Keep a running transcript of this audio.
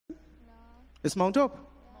It's Mount Hope.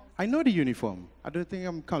 I know the uniform. I don't think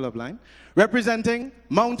I'm colorblind. Representing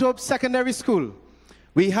Mount Hope Secondary School,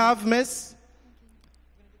 we have Miss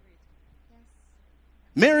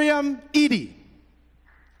Miriam Eadie.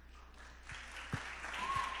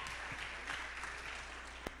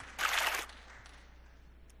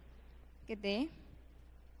 Good day.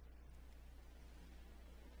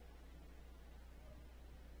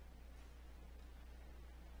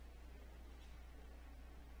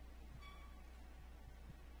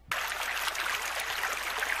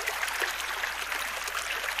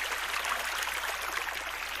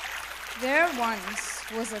 There once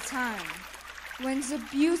was a time when the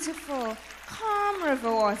beautiful, calm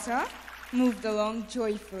river water moved along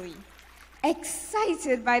joyfully,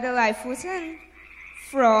 excited by the life within.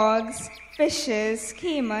 Frogs, fishes,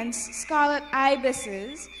 caimans, scarlet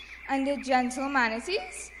ibises, and the gentle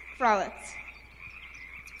manatees frolicked.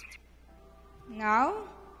 Now,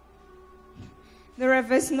 the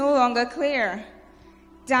river is no longer clear.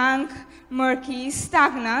 Dank, murky,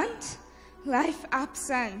 stagnant, life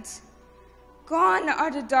absent. Gone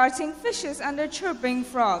are the darting fishes and the chirping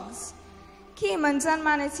frogs. Caimans and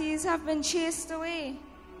manatees have been chased away,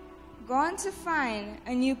 gone to find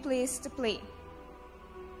a new place to play.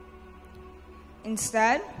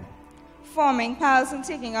 Instead, forming piles and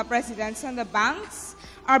taking up residence on the banks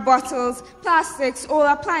are bottles, plastics, old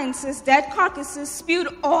appliances, dead carcasses spewed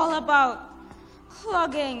all about,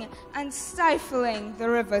 clogging and stifling the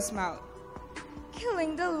river's mouth,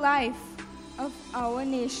 killing the life of our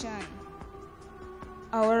nation,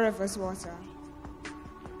 our river's water.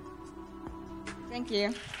 Thank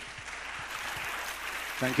you.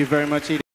 Thank you very much, Eadie.